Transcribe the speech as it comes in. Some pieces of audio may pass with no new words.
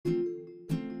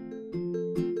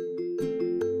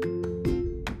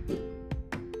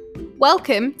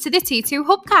Welcome to the T2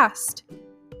 Hubcast.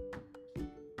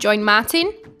 Join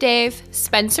Martin, Dave,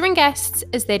 Spencer and guests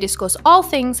as they discuss all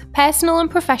things personal and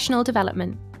professional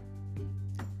development.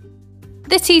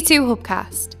 The T2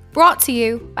 Hubcast, brought to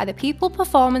you by the People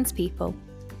Performance People.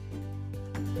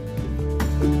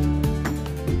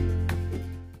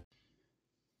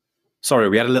 Sorry,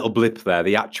 we had a little blip there.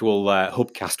 The actual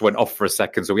Hubcast went off for a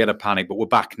second, so we had a panic, but we're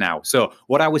back now. So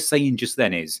what I was saying just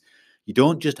then is, you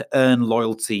don't just earn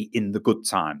loyalty in the good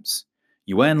times.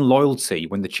 You earn loyalty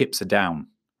when the chips are down,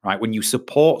 right? When you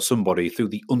support somebody through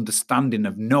the understanding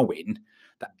of knowing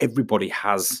that everybody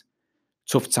has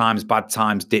tough times, bad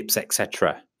times, dips,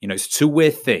 etc. You know, it's a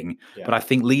two-way thing, but I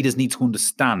think leaders need to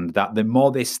understand that the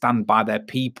more they stand by their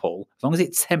people, as long as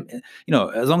it's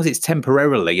as long as it's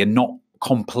temporarily and not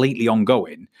completely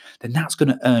ongoing, then that's going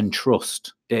to earn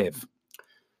trust. Dave?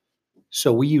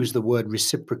 So we use the word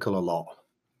reciprocal a lot.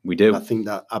 We do. I think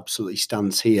that absolutely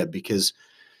stands here because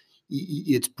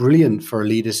it's brilliant for a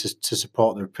leader to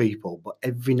support their people, but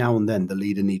every now and then the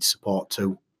leader needs support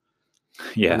too.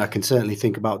 Yeah. And I can certainly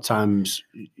think about times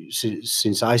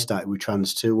since I started with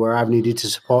Trans2 where I've needed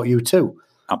to support you too.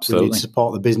 Absolutely. We need to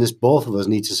support the business. Both of us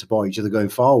need to support each other going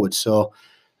forward. So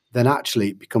then actually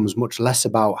it becomes much less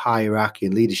about hierarchy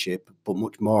and leadership, but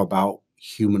much more about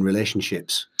human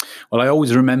relationships. Well, I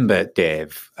always remember,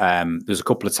 Dave, there's a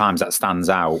couple of times that stands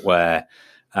out where,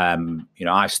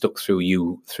 I stuck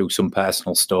through some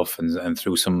personal stuff and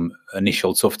through some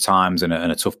initial tough times and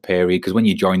a tough period. Because when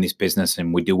you join this business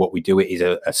and we do what we do, it is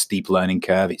a steep learning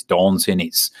curve. It's daunting.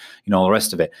 It's, all the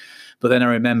rest of it. But then I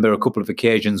remember a couple of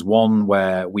occasions, one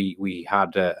where we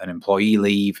had an employee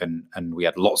leave and we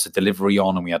had lots of delivery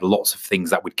on and we had lots of things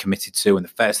that we'd committed to. And the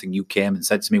first thing you came and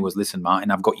said to me was, listen,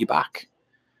 Martin, I've got your back.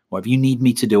 Whatever you need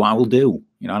me to do, I will do,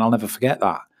 and I'll never forget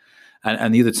that.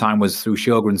 And the other time was through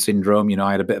Sjogren syndrome.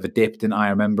 I had a bit of a dip, didn't I? I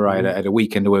remember I had a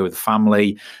weekend away with the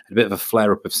family, had a bit of a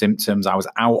flare up of symptoms. I was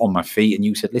out on my feet and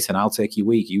you said, listen, I'll take your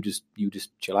week. You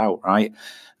just chill out, right?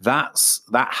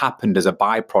 That happened as a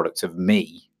byproduct of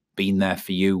me being there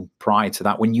for you prior to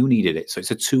that when you needed it. So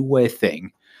it's a two-way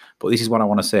thing. But this is what I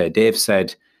want to say. Dave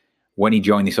said, when he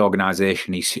joined this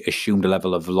organization, he assumed a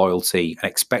level of loyalty and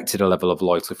expected a level of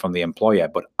loyalty from the employer,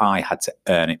 but I had to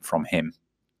earn it from him.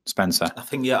 Spencer? I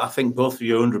think both of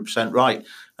you are 100% right.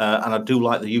 And I do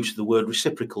like the use of the word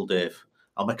reciprocal, Dave.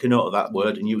 I'll make a note of that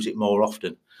word and use it more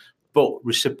often. But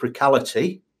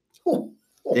reciprocality.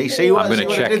 You see what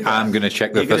I'm going to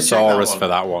check the thesaurus for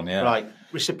that one. Yeah. Right.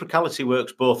 Reciprocality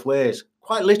works both ways.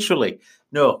 Quite literally.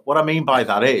 No, what I mean by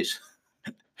that is,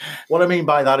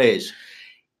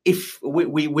 if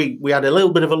we had a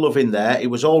little bit of a love in there,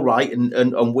 it was all right, and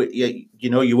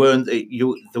you earned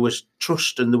there was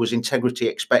trust and there was integrity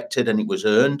expected, and it was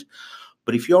earned.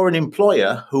 But if you're an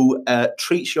employer who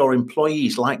treats your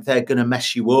employees like they're going to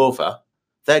mess you over,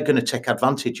 they're going to take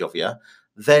advantage of you,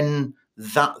 then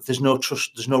there's no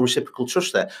trust, there's no reciprocal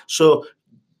trust there. So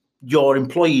your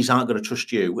employees aren't going to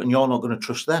trust you, and you're not going to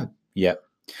trust them. Yeah.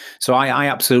 So I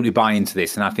absolutely buy into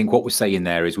this. And I think what we're saying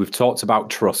there is we've talked about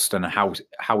trust and how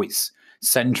it's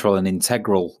central and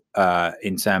integral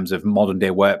in terms of modern day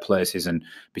workplaces and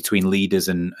between leaders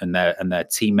and their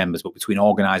team members, but between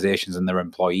organizations and their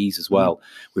employees as well.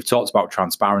 We've talked about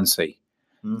transparency.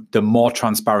 The more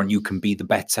transparent you can be, the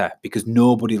better, because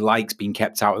nobody likes being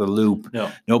kept out of the loop. No.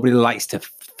 Nobody likes to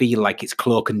feel like it's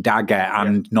cloak and dagger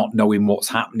and not knowing what's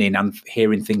happening and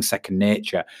hearing things second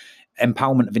nature.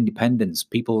 Empowerment of independence.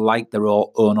 People like their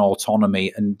own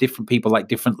autonomy, and different people like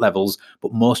different levels,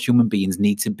 but most human beings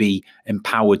need to be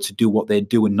empowered to do what they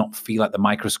do and not feel like the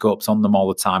microscope's on them all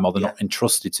the time, or they're not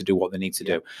entrusted to do what they need to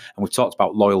do. And we've talked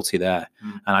about loyalty there.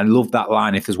 And I love that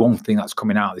line. If there's one thing that's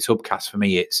coming out of this Hubcast for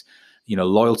me, it's,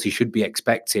 loyalty should be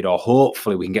expected, or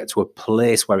hopefully we can get to a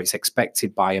place where it's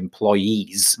expected by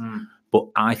employees. But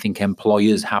I think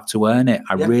employers have to earn it.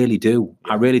 I really do.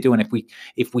 I really do. And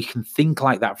if we can think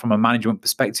like that from a management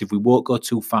perspective, we won't go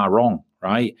too far wrong,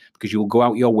 right? Because you'll go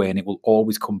out your way and it will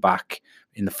always come back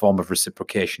in the form of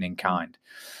reciprocation in kind.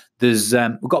 We've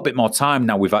got a bit more time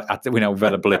now. We've had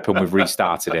a blip and we've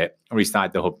restarted the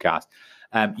Hubcast.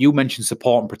 You mentioned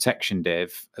support and protection,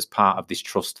 Dave, as part of this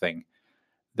trust thing.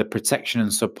 The protection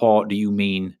and support, do you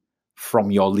mean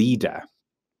from your leader?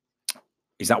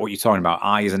 Is that what you're talking about?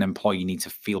 I, as an employee, need to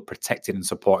feel protected and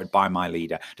supported by my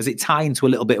leader. Does it tie into a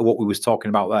little bit of what we was talking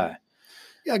about there?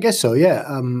 Yeah, I guess so. Yeah,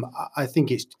 I think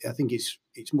it's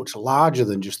much larger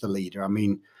than just the leader. I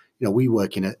mean, we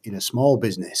work in a small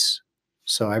business,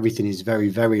 so everything is very,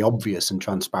 very obvious and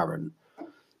transparent.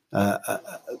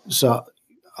 So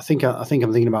I think I'm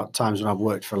thinking about times when I've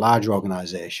worked for larger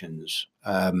organisations,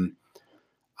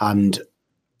 and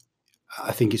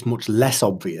I think it's much less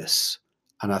obvious.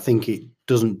 And I think it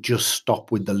doesn't just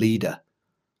stop with the leader.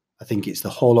 I think it's the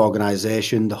whole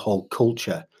organization, the whole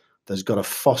culture that's got to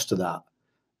foster that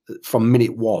from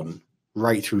minute one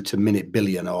right through to minute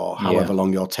billion or however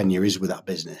long your tenure is with that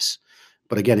business.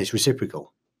 But again, it's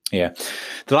reciprocal. Yeah.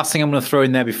 The last thing I'm going to throw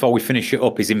in there before we finish it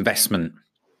up is investment.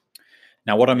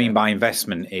 Now, what I mean by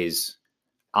investment is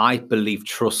I believe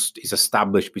trust is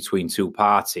established between two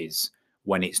parties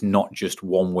when it's not just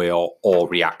one way or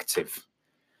reactive.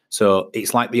 So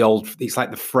it's like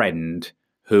the friend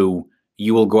who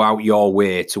you will go out your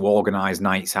way to organize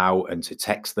nights out and to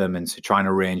text them and to try and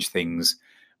arrange things.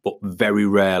 But very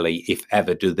rarely, if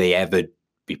ever, do they ever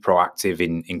be proactive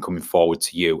in coming forward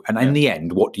to you. And in the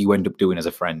end, what do you end up doing as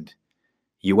a friend?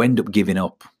 You end up giving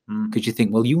up because you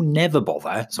think, well, you never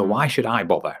bother, so why should I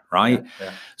bother, right?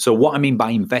 So what I mean by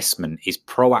investment is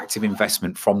proactive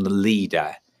investment from the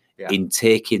leader in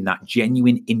taking that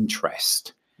genuine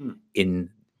interest in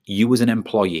you as an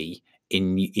employee,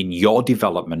 in your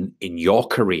development, in your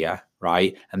career,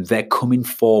 right? And they're coming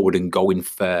forward and going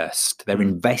first. They're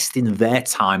investing their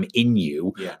time in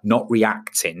you, not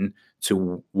reacting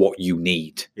to what you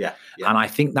need. And I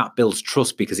think that builds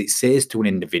trust because it says to an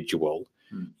individual,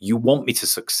 you want me to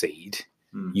succeed.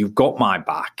 You've got my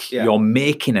back. You're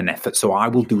making an effort, so I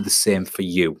will do the same for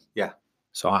you.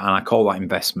 So I call that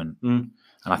investment. And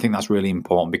I think that's really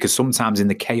important because sometimes in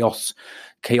the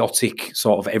chaotic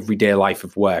sort of everyday life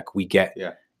of work, we get,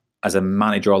 as a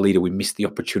manager or leader, we miss the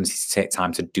opportunity to take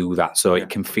time to do that. So it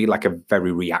can feel like a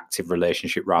very reactive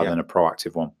relationship rather than a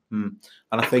proactive one. And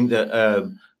I think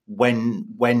that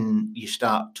when you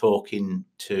start talking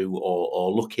to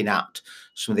or looking at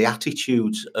some of the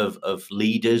attitudes of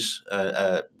leaders,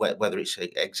 whether it's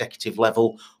executive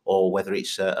level or whether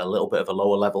it's a little bit of a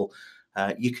lower level,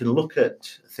 you can look at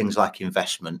things like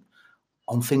investment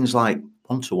on things like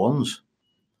one-to-ones.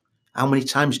 How many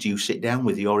times do you sit down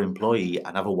with your employee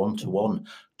and have a one-to-one,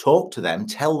 talk to them,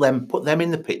 tell them, put them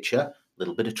in the picture, a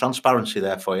little bit of transparency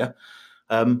there for you,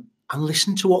 and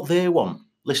listen to what they want.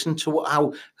 Listen to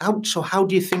how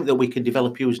do you think that we can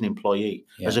develop you as an employee,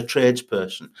 as a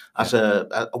tradesperson, as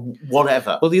a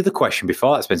whatever? Well, the other question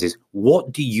before that, Spence, is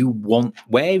what do you want?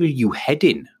 Where are you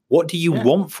heading? What do you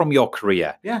want from your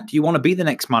career? Do you want to be the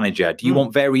next manager? Do you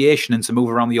want variation and to move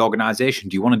around the organization?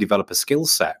 Do you want to develop a skill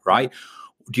set, right?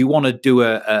 Do you want to do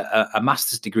a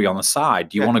master's degree on the side?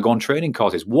 Do you want to go on training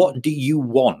courses? What do you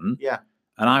want?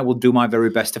 And I will do my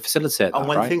very best to facilitate that. And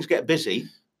when things get busy,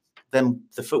 then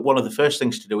one of the first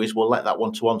things to do is we'll let that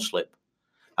one-to-one slip.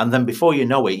 And then before you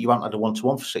know it, you haven't had a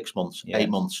one-to-one for 6 months, 8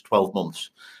 months, 12 months.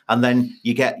 And then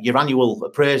you get your annual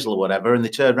appraisal or whatever, and they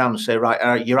turn around and say,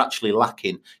 right, you're actually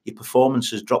lacking. Your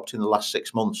performance has dropped in the last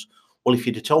 6 months. Well, if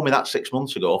you'd have told me that 6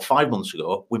 months ago or 5 months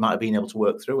ago, we might have been able to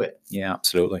work through it. Yeah,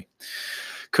 absolutely.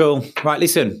 Cool. Right,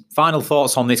 listen, final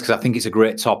thoughts on this because I think it's a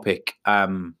great topic.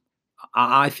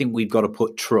 I think we've got to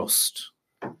put trust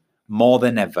more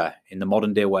than ever in the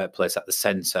modern day workplace at the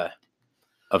center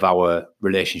of our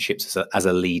relationships as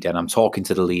a leader. And I'm talking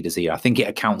to the leaders here. I think it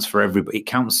accounts for everybody. It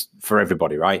counts for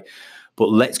everybody, right? But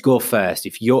let's go first.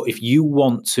 If you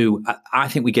want to, I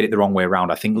think we get it the wrong way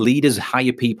around. I think leaders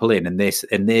hire people in and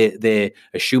they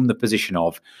assume the position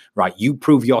of, right, you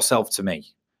prove yourself to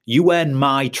me. You earn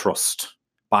my trust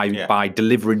by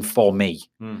delivering for me.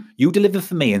 You deliver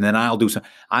for me and then I'll do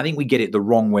something. I think we get it the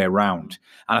wrong way around.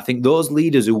 And I think those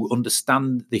leaders who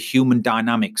understand the human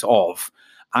dynamics of,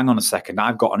 hang on a second,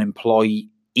 I've got an employee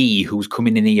who's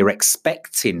coming in here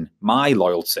expecting my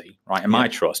loyalty, right, and my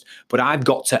trust, but I've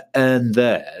got to earn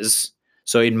theirs.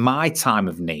 So in my time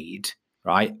of need,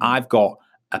 right, I've got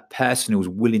a person who's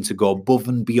willing to go above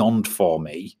and beyond for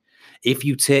me. If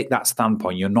you take that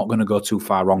standpoint, you're not going to go too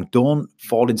far wrong. Don't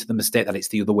fall into the mistake that it's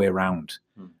the other way around,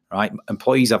 right?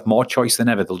 Employees have more choice than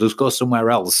ever. They'll just go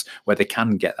somewhere else where they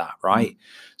can get that, right?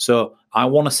 So I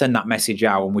want to send that message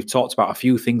out. And we've talked about a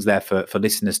few things there for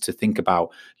listeners to think about.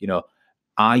 You know,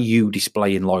 are you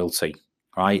displaying loyalty,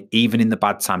 right? Even in the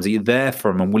bad times, are you there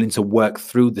for them and willing to work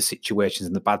through the situations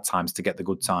in the bad times to get the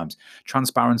good times?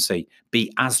 Transparency,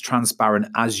 be as transparent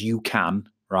as you can,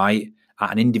 right?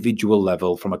 At an individual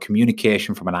level, from a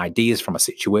communication, from an ideas, from a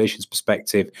situations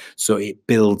perspective, so it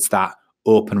builds that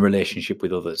open relationship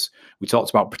with others. We talked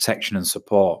about protection and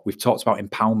support. We've talked about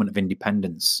empowerment of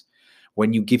independence.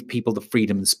 When you give people the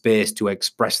freedom and space to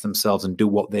express themselves and do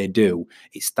what they do,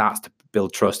 it starts to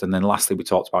build trust. And then lastly, we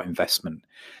talked about investment.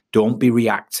 Don't be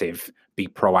reactive, be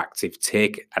proactive.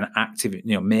 Take an active,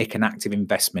 make an active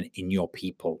investment in your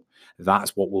people.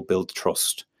 That's what will build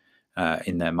trust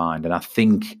in their mind. And I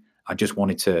think I just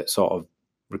wanted to sort of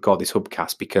record this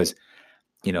hubcast because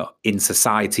in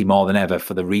society more than ever,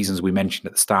 for the reasons we mentioned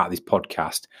at the start of this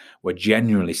podcast, we're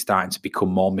generally starting to become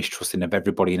more mistrusting of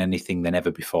everybody and anything than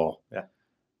ever before. Yeah.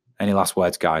 Any last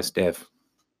words, guys? Dave?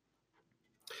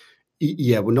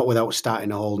 Yeah, we're not without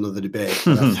starting a whole nother debate.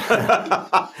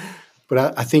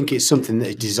 But I think it's something that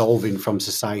is dissolving from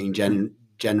society in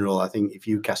general. I think if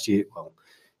you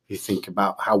think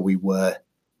about how we were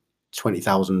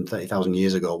 20,000, 30,000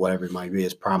 years ago, whatever it might be,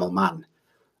 as primal man,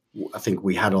 I think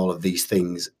we had all of these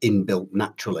things inbuilt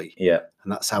naturally. Yeah.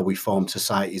 And that's how we formed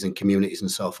societies and communities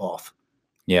and so forth.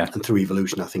 Yeah. And through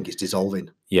evolution, I think it's dissolving.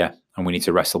 Yeah. And we need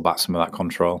to wrestle back some of that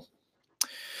control.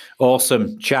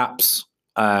 Awesome. Chaps,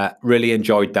 really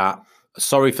enjoyed that.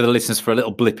 Sorry for the listeners for a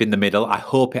little blip in the middle. I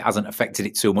hope it hasn't affected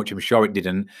it too much. I'm sure it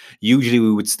didn't. Usually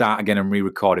we would start again and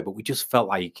re-record it, but we just felt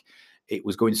like it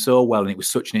was going so well and it was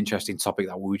such an interesting topic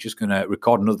that we were just going to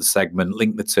record another segment,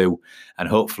 link the two, and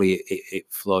hopefully it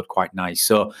flowed quite nice.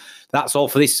 So that's all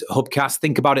for this Hubcast.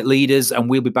 Think about it, leaders, and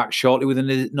we'll be back shortly with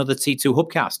another T2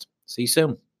 Hubcast. See you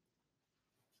soon.